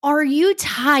Are you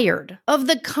tired of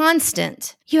the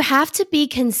constant, you have to be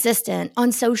consistent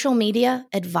on social media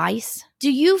advice?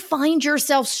 Do you find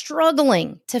yourself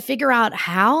struggling to figure out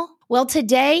how? Well,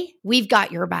 today we've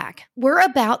got your back. We're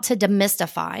about to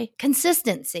demystify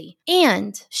consistency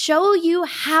and show you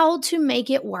how to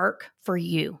make it work for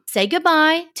you. Say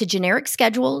goodbye to generic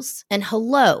schedules and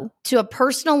hello to a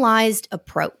personalized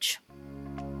approach.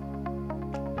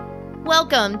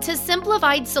 Welcome to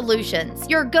Simplified Solutions,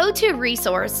 your go-to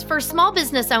resource for small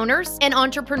business owners and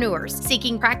entrepreneurs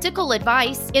seeking practical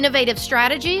advice, innovative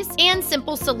strategies, and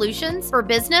simple solutions for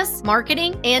business,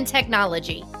 marketing, and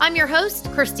technology. I'm your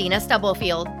host, Christina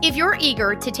Stubblefield. If you're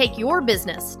eager to take your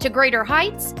business to greater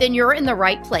heights, then you're in the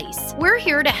right place. We're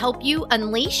here to help you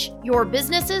unleash your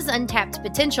business's untapped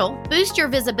potential, boost your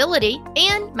visibility,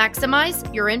 and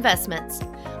maximize your investments.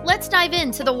 Let's dive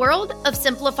into the world of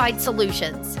simplified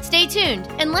solutions. Stay tuned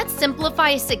and let's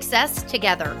simplify success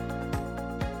together.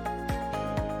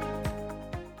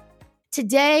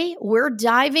 Today, we're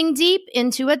diving deep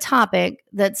into a topic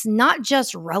that's not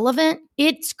just relevant,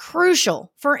 it's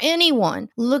crucial for anyone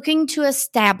looking to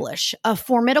establish a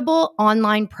formidable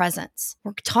online presence.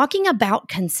 We're talking about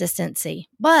consistency,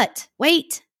 but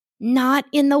wait, not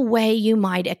in the way you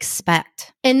might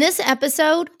expect. In this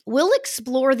episode, we'll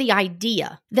explore the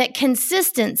idea that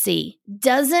consistency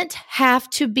doesn't have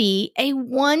to be a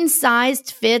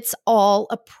one-size-fits-all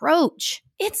approach.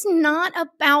 It's not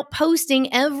about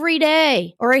posting every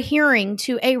day or adhering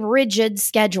to a rigid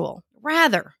schedule.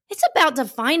 Rather, it's about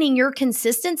defining your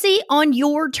consistency on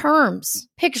your terms.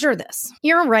 Picture this.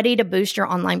 You're ready to boost your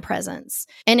online presence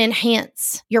and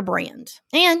enhance your brand.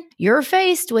 And you're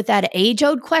faced with that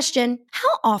age-old question,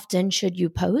 how often should you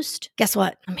post? Guess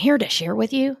what? I'm here to share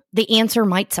with you. The answer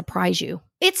might surprise you.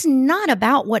 It's not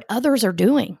about what others are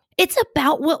doing. It's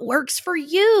about what works for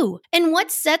you and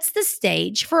what sets the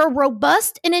stage for a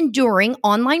robust and enduring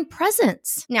online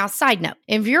presence. Now, side note,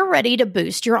 if you're ready to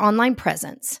boost your online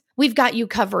presence, we've got you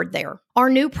covered there.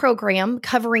 Our new program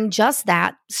covering just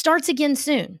that starts again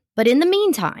soon. But in the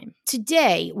meantime,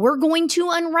 today we're going to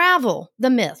unravel the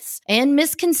myths and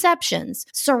misconceptions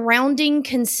surrounding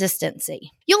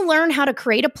consistency. You'll learn how to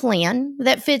create a plan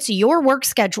that fits your work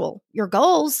schedule, your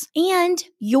goals, and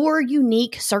your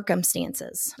unique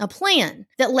circumstances. A plan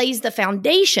that lays the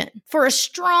foundation for a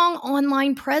strong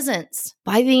online presence.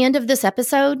 By the end of this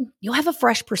episode, you'll have a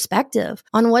fresh perspective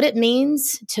on what it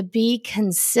means to be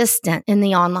consistent in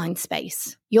the online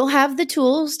space. You'll have the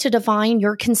tools to define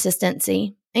your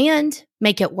consistency and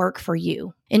make it work for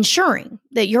you, ensuring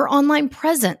that your online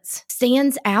presence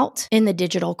stands out in the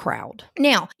digital crowd.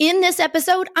 Now, in this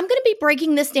episode, I'm going to be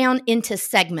breaking this down into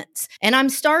segments, and I'm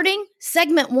starting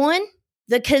segment 1,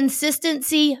 the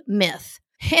consistency myth.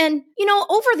 And,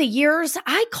 over the years,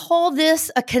 I call this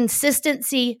a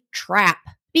consistency trap.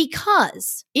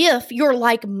 Because if you're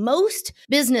like most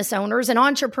business owners and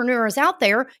entrepreneurs out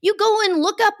there, you go and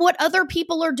look up what other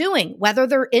people are doing, whether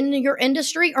they're in your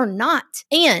industry or not.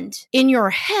 And in your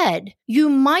head, you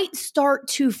might start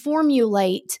to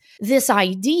formulate this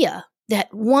idea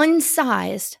that one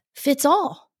size fits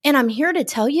all. And I'm here to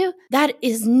tell you that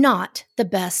is not the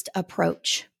best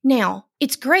approach. Now,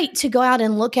 it's great to go out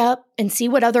and look up and see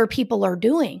what other people are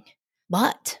doing,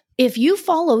 but if you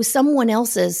follow someone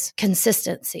else's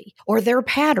consistency or their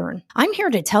pattern, I'm here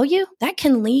to tell you that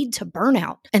can lead to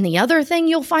burnout. And the other thing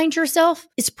you'll find yourself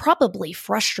is probably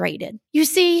frustrated. You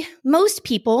see, most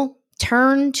people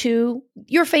turn to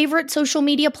your favorite social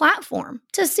media platform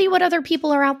to see what other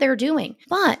people are out there doing.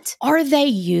 But are they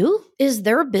you? Is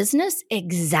their business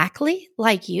exactly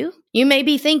like you? You may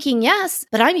be thinking yes,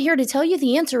 but I'm here to tell you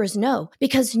the answer is no,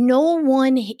 because no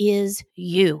one is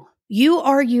you. You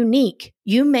are unique.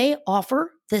 You may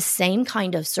offer the same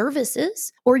kind of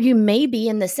services, or you may be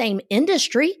in the same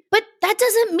industry, but that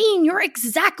doesn't mean you're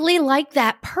exactly like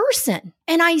that person.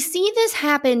 And I see this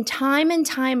happen time and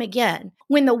time again.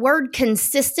 When the word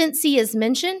consistency is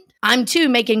mentioned, I'm too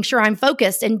making sure I'm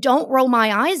focused and don't roll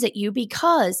my eyes at you,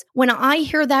 because when I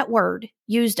hear that word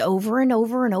used over and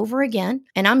over and over again,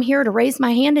 and I'm here to raise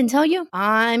my hand and tell you,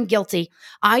 I'm guilty.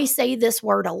 I say this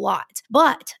word a lot,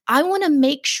 but I want to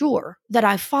make sure that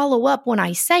I follow up when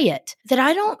I say it, that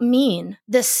I don't mean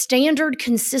the standard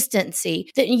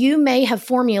consistency that you may have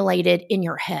formulated in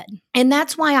your head. And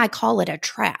that's why I call it a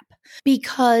trap.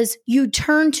 Because you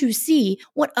turn to see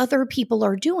what other people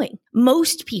are doing.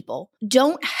 Most people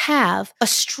don't have a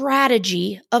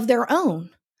strategy of their own.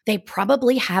 They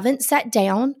probably haven't sat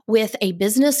down with a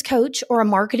business coach or a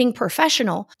marketing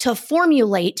professional to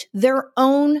formulate their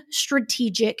own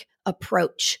strategic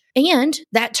approach. And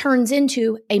that turns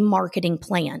into a marketing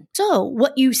plan. So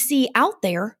what you see out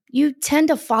there, you tend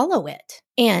to follow it.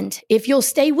 And if you'll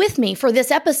stay with me for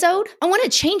this episode, I want to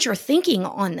change your thinking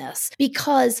on this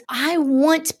because I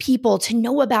want people to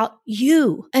know about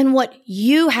you and what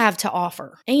you have to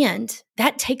offer. And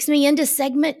that takes me into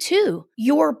segment 2,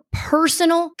 your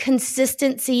personal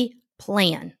consistency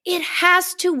plan. It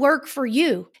has to work for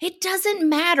you. It doesn't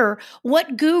matter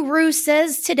what guru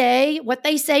says today, what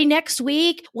they say next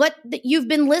week, what you've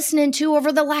been listening to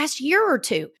over the last year or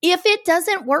two. If it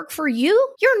doesn't work for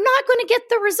you, you're not going to get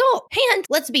the result. And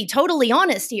let's be totally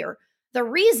honest here. The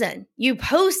reason you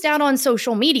post out on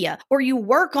social media or you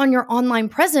work on your online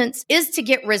presence is to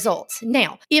get results.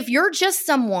 Now, if you're just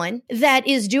someone that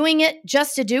is doing it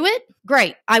just to do it,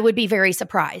 great. I would be very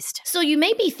surprised. So you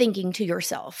may be thinking to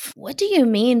yourself, what do you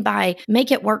mean by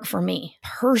make it work for me?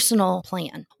 Personal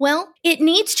plan. Well, it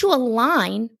needs to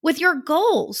align with your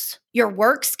goals, your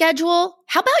work schedule.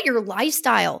 How about your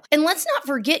lifestyle? And let's not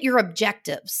forget your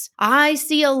objectives. I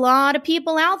see a lot of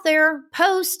people out there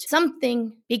post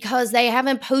something because they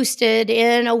haven't posted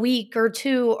in a week or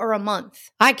 2 or a month.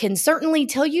 I can certainly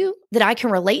tell you that I can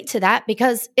relate to that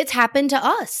because it's happened to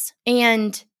us.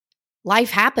 And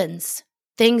life happens.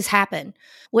 Things happen,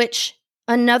 which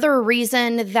another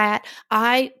reason that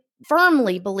I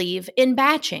firmly believe in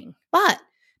batching. But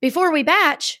before we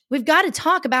batch, we've got to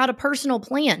talk about a personal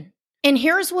plan. And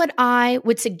here's what I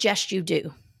would suggest you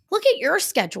do. Look at your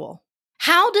schedule.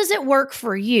 How does it work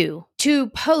for you to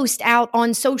post out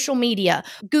on social media,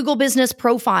 Google Business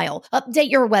Profile,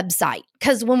 update your website?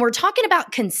 Because when we're talking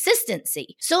about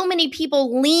consistency, so many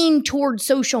people lean towards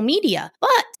social media, but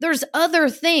there's other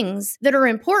things that are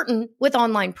important with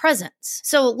online presence.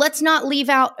 So let's not leave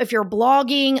out if you're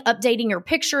blogging, updating your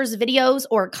pictures, videos,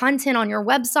 or content on your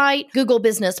website, Google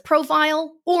Business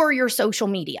Profile, or your social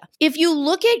media. If you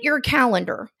look at your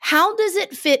calendar, how does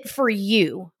it fit for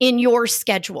you in your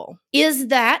schedule? Is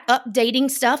that updating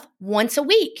stuff once a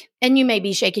week? And you may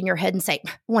be shaking your head and say,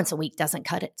 once a week doesn't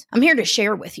cut it. I'm here to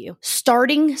share with you.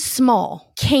 Starting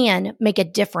small can make a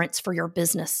difference for your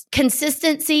business.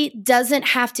 Consistency doesn't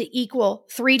have to equal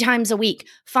 3 times a week,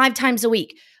 5 times a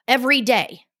week, every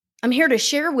day. I'm here to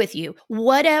share with you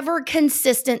whatever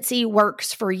consistency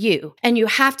works for you. And you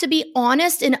have to be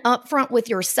honest and upfront with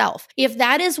yourself. If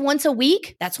that is once a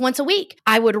week, that's once a week.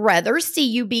 I would rather see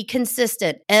you be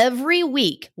consistent every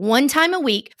week, 1 time a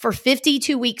week for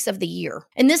 52 weeks of the year.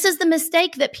 And this is the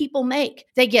mistake that people make.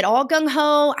 They get all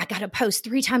gung-ho, I got to post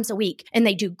 3 times a week. And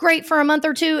they do great for a month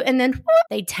or 2, and then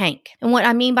they tank. And what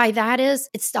I mean by that is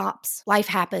it stops. Life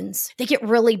happens. They get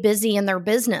really busy in their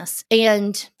business.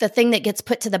 And the thing that gets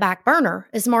put to the back burner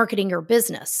is marketing your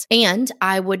business. And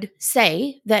I would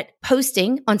say that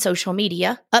posting on social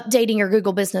media, updating your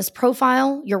Google Business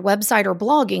Profile, your website, or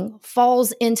blogging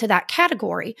falls into that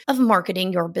category of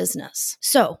marketing your business.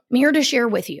 So I'm here to share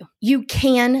with you, you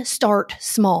can start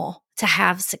small to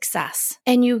have success.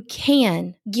 And you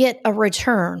can get a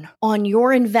return on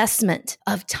your investment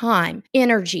of time,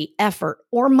 energy, effort,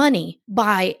 or money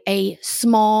by a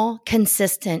small,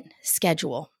 consistent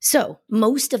schedule. So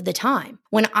most of the time,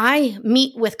 when I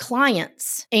meet with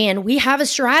clients and we have a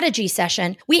strategy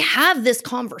session, we have this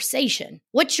conversation.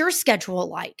 What's your schedule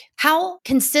like? How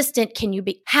consistent can you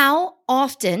be? How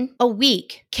often a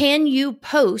week can you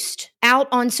post out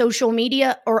on social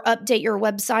media or update your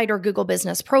website or Google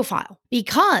Business Profile?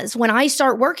 Because when I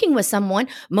start working with someone,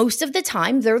 most of the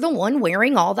time they're the one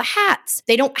wearing all the hats.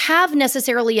 They don't have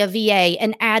necessarily a VA,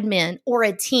 an admin, or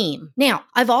a team. Now,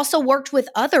 I've also worked with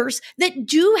others that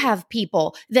do have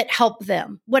people that help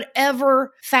them,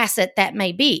 whatever facet that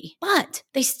may be, but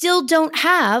they still don't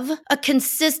have a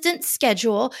consistent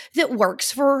schedule that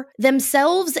works for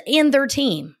themselves and their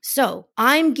team. So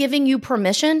I'm giving you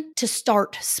permission to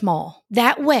start small.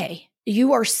 That way,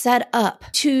 you are set up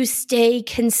to stay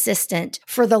consistent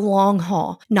for the long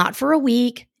haul, not for a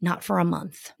week, not for a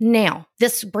month. Now,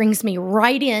 this brings me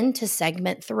right into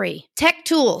segment 3. Tech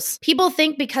tools. People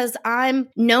think because I'm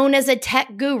known as a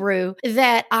tech guru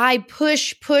that I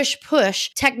push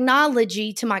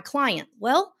technology to my client.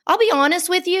 Well, I'll be honest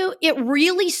with you, it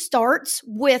really starts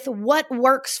with what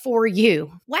works for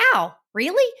you. Wow.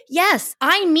 Really? Yes,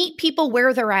 I meet people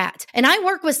where they're at. And I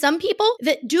work with some people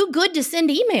that do good to send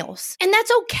emails. And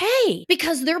that's okay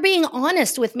because they're being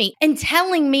honest with me and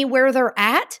telling me where they're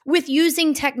at with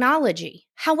using technology.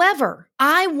 However,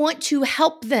 I want to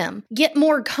help them get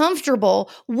more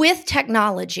comfortable with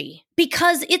technology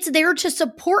because it's there to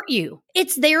support you.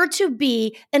 It's there to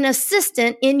be an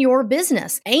assistant in your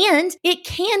business, and it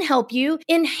can help you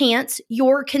enhance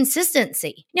your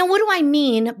consistency. Now, what do I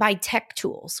mean by tech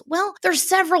tools? Well, there's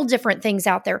several different things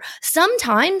out there.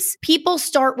 Sometimes people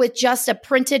start with just a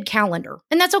printed calendar,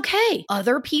 and that's okay.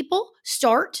 Other people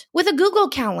start with a Google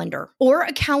Calendar or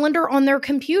a calendar on their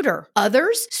computer.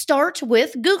 Others start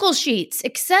with Google Sheets,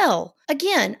 Excel.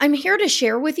 Again, I'm here to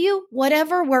share with you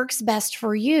whatever works best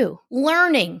for you.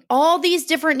 Learning all these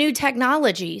different new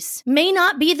technologies may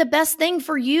not be the best thing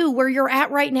for you where you're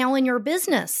at right now in your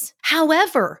business.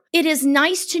 However, it is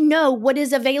nice to know what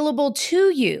is available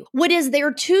to you, what is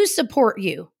there to support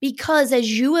you, because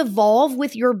as you evolve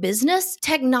with your business,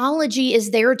 technology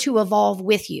is there to evolve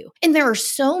with you. And there are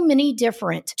so many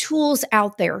different tools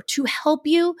out there to help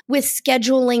you with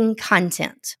scheduling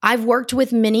content. I've worked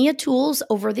with many tools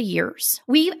over the years.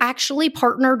 We've actually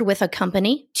partnered with a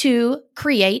company to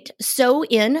create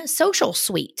SewIn Social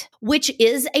Suite, which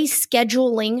is a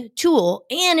scheduling tool,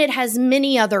 and it has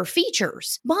many other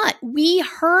features. But we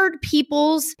heard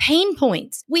people's pain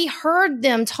points. We heard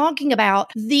them talking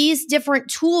about these different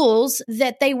tools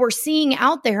that they were seeing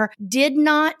out there did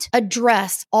not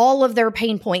address all of their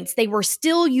pain points. They were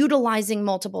still utilizing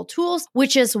multiple tools,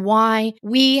 which is why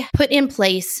we put in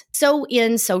place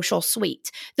SewIn Social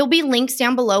Suite. There'll be links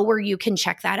down below where you can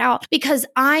check that out, because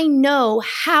I know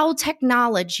how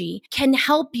technology can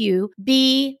help you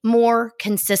be more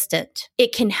consistent.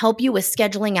 It can help you with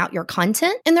scheduling out your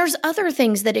content, and there's other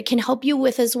things that it can help you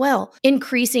with as well.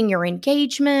 Increasing your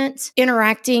engagement,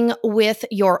 interacting with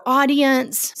your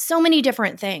audience, so many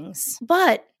different things.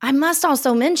 But I must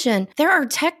also mention there are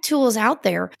tech tools out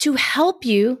there to help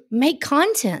you make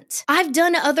content. I've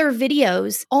done other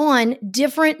videos on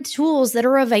different tools that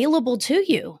are available to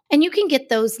you, and you can get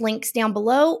those links down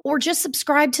below or just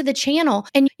subscribe to the channel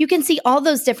and you can see all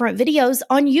those different videos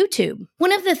on YouTube.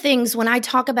 One of the things when I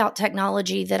talk about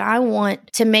technology that I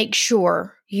want to make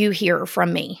sure you hear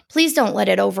from me, please don't let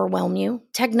it overwhelm you.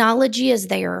 Technology is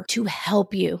there to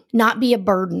help you, not be a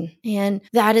burden. And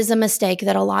that is a mistake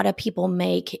that a lot of people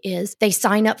make, is they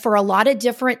sign up for a lot of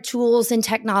different tools and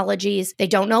technologies. They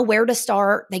don't know where to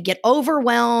start. They get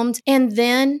overwhelmed. And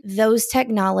then those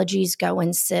technologies go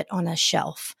and sit on a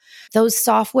shelf. Those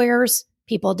softwares,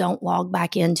 people don't log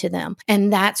back into them.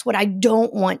 And that's what I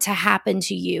don't want to happen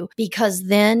to you, because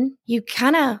then you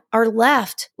kind of are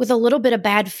left with a little bit of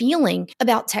bad feeling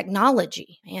about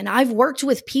technology. And I've worked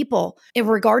with people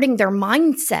regarding their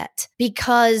mindset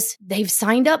because they've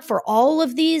signed up for all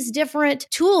of these different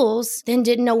tools, then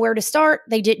didn't know where to start.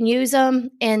 They didn't use them.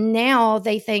 And now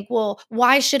they think, well,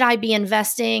 why should I be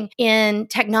investing in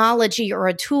technology or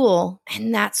a tool?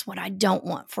 And that's what I don't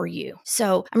want for you.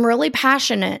 So I'm really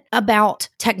passionate about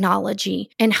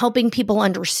technology and helping people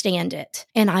understand it.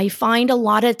 And I find a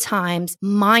lot of times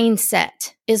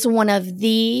mindset is one of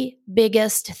the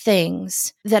biggest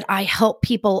things that I help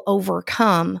people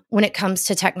overcome when it comes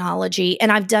to technology.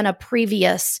 And I've done a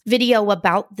previous video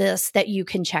about this that you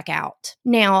can check out.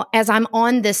 Now, as I'm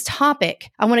on this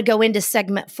topic, I want to go into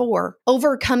segment 4,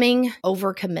 overcoming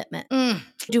overcommitment.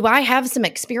 Do I have some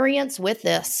experience with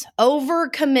this?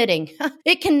 Overcommitting.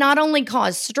 It can not only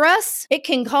cause stress, it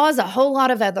can cause a whole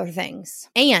lot of other things.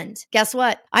 And guess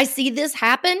what? I see this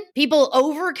happen. People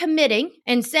overcommitting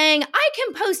and saying, I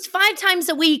can post 5 times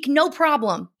a week, no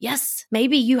problem. Yes,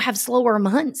 maybe you have slower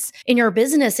months in your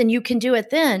business and you can do it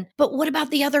then. But what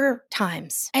about the other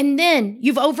times? And then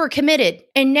you've overcommitted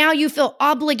and now you feel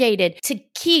obligated to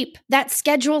keep that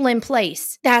schedule in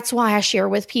place. That's why I share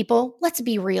with people, let's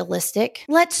be realistic.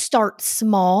 Let's start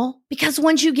small, because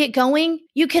once you get going,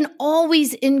 you can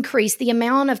always increase the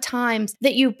amount of times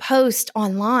that you post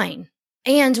online.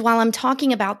 And while I'm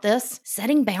talking about this,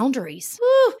 setting boundaries,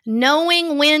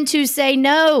 knowing when to say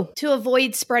no to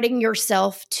avoid spreading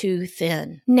yourself too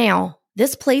thin. Now,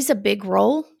 this plays a big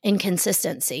role in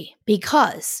consistency,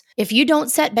 because if you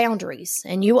don't set boundaries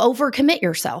and you overcommit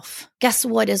yourself, guess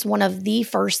what is one of the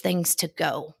first things to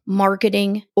go?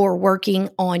 Marketing or working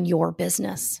on your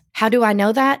business. How do I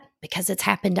know that? Because it's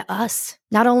happened to us.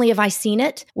 Not only have I seen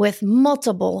it with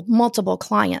multiple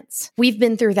clients, we've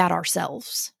been through that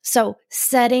ourselves. So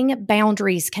setting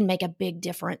boundaries can make a big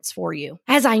difference for you.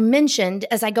 As I mentioned,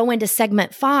 as I go into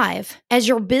segment 5, as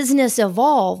your business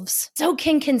evolves, so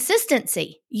can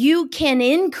consistency. You can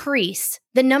increase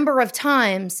the number of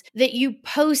times that you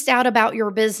post out about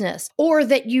your business, or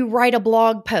that you write a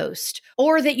blog post,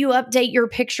 or that you update your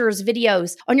pictures,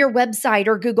 videos on your website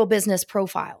or Google Business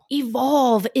Profile.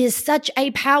 Evolve is such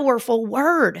a powerful word.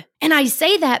 word. And I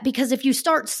say that because if you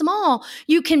start small,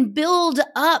 you can build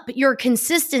up your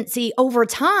consistency over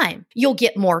time. You'll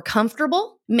get more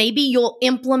comfortable. Maybe you'll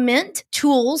implement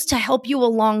tools to help you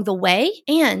along the way.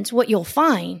 And what you'll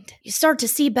find, you start to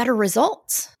see better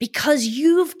results because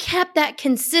you've kept that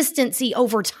consistency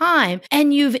over time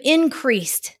and you've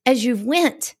increased as you've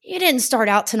went. You didn't start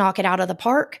out to knock it out of the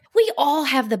park. We all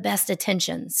have the best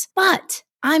intentions, but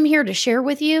I'm here to share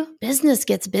with you, business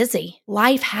gets busy,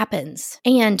 life happens.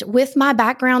 And with my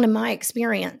background and my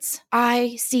experience,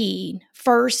 I see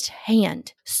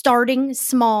firsthand, starting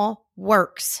small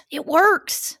works. It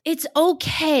works. It's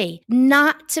okay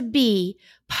not to be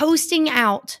posting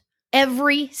out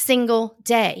every single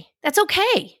day. That's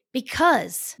okay.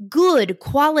 Because good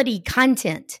quality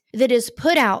content that is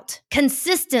put out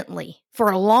consistently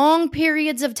for long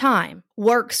periods of time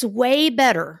works way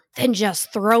better than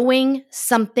just throwing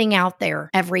something out there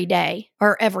every day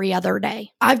or every other day.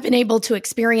 I've been able to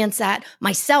experience that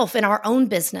myself in our own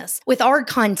business with our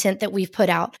content that we've put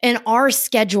out and our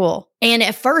schedule. And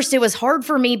at first it was hard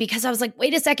for me because I was like,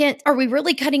 wait a second, are we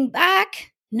really cutting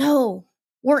back? No.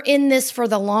 We're in this for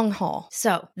the long haul.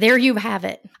 So there you have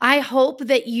it. I hope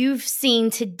that you've seen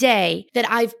today that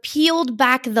I've peeled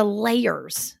back the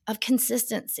layers of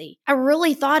consistency. I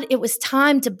really thought it was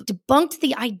time to debunk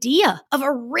the idea of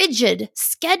a rigid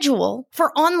schedule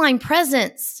for online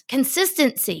presence,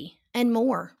 consistency, and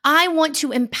more. I want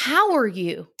to empower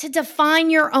you to define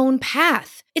your own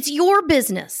path. It's your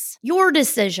business, your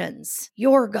decisions,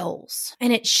 your goals,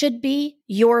 and it should be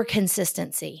your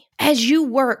consistency. As you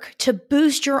work to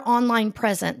boost your online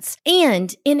presence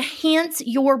and enhance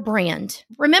your brand,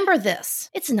 remember this,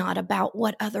 it's not about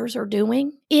what others are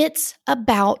doing. It's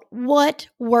about what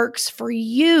works for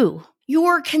you.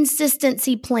 Your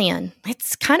consistency plan,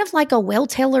 it's kind of like a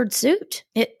well-tailored suit.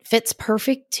 It fits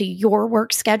perfect to your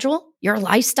work schedule, your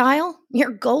lifestyle,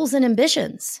 your goals and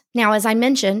ambitions. Now, as I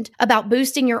mentioned about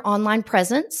boosting your online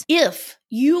presence, if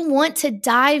you want to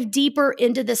dive deeper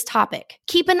into this topic,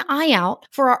 keep an eye out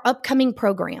for our upcoming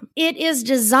program. It is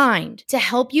designed to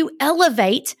help you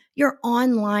elevate your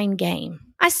online game.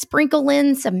 I sprinkle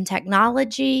in some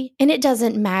technology, and it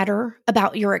doesn't matter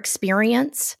about your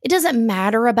experience. It doesn't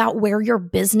matter about where your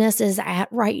business is at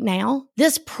right now.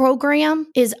 This program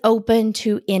is open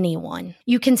to anyone.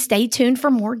 You can stay tuned for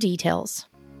more details.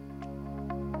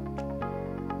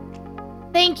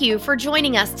 Thank you for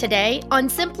joining us today on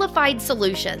Simplified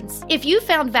Solutions. If you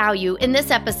found value in this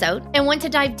episode and want to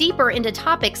dive deeper into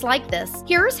topics like this,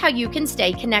 here's how you can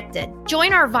stay connected.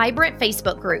 Join our vibrant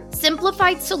Facebook group,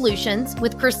 Simplified Solutions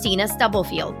with Christina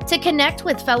Stubblefield, to connect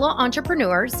with fellow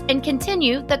entrepreneurs and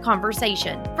continue the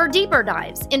conversation. For deeper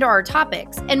dives into our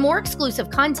topics and more exclusive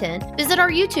content, visit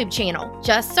our YouTube channel.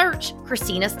 Just search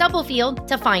Christina Stubblefield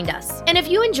to find us. And if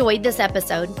you enjoyed this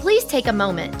episode, please take a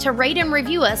moment to rate and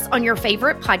review us on your favorite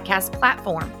podcast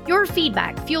platform. Your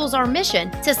feedback fuels our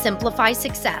mission to simplify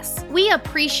success. We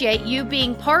appreciate you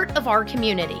being part of our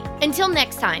community. Until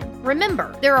next time,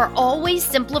 remember, there are always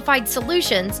simplified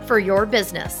solutions for your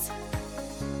business.